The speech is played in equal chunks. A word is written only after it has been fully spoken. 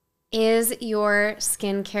Is your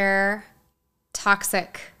skincare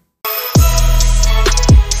toxic?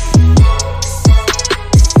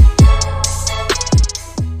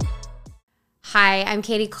 Hi, I'm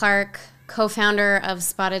Katie Clark, co-founder of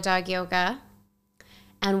Spotted Dog Yoga,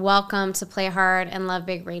 and welcome to Play Hard and Love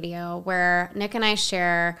Big Radio, where Nick and I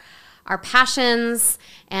share our passions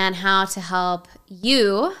and how to help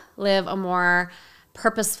you live a more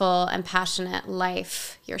purposeful and passionate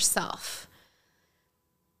life yourself.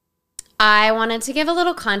 I wanted to give a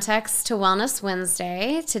little context to Wellness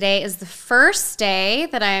Wednesday. Today is the first day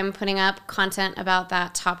that I'm putting up content about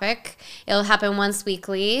that topic. It'll happen once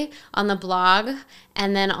weekly on the blog,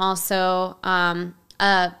 and then also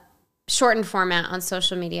a shortened format on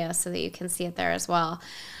social media so that you can see it there as well.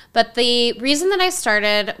 But the reason that I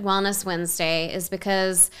started Wellness Wednesday is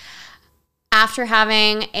because after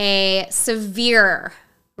having a severe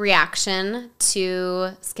reaction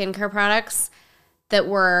to skincare products that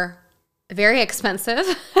were very expensive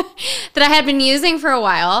that I had been using for a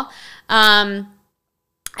while, I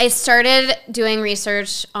started doing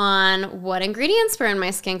research on what ingredients were in my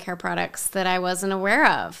skincare products that I wasn't aware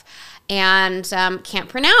of and can't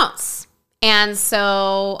pronounce. And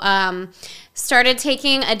so started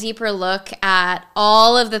taking a deeper look at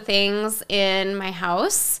all of the things in my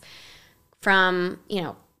house, from,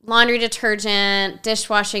 laundry detergent,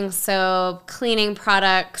 dishwashing soap, cleaning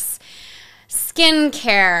products,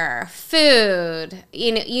 skincare, food,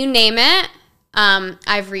 you name it.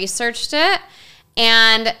 I've researched it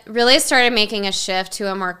and really started making a shift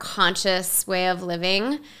to a more conscious way of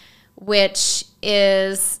living, which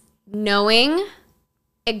is knowing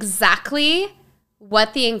exactly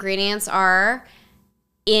what the ingredients are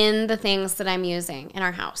in the things that I'm using in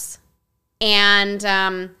our house. And,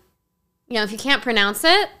 if you can't pronounce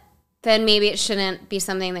it, then maybe it shouldn't be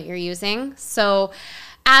something that you're using. So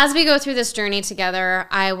as we go through this journey together,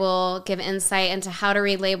 I will give insight into how to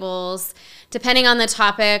read labels. Depending on the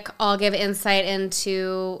topic, I'll give insight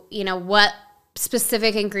into, what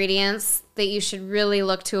specific ingredients that you should really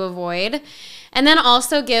look to avoid. And then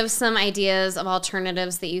also give some ideas of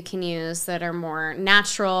alternatives that you can use that are more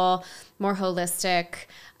natural, more holistic,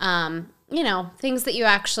 things that you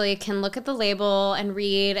actually can look at the label and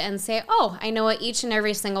read and say, oh, I know what each and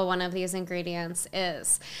every single one of these ingredients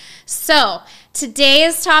is. So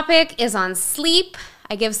today's topic is on sleep.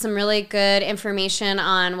 I give some really good information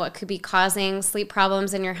on what could be causing sleep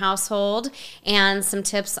problems in your household and some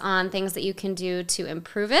tips on things that you can do to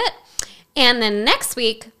improve it. And then next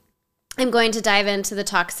week, I'm going to dive into the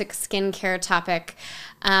toxic skincare topic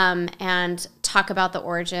and talk about the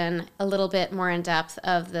origin a little bit more in depth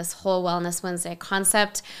of this whole Wellness Wednesday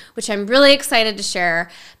concept, which I'm really excited to share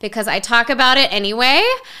because I talk about it anyway.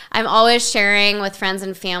 I'm always sharing with friends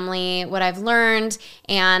and family what I've learned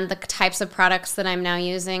and the types of products that I'm now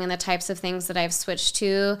using and the types of things that I've switched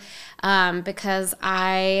to because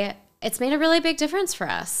it's made a really big difference for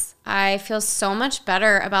us. I feel so much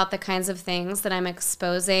better about the kinds of things that I'm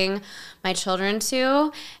exposing my children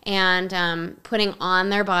to and putting on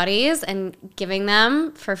their bodies and giving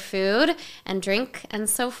them for food and drink and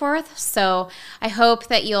so forth. So I hope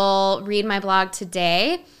that you'll read my blog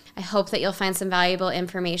today. I hope that you'll find some valuable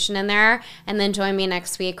information in there, and then join me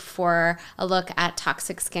next week for a look at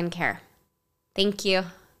toxic skincare. Thank you.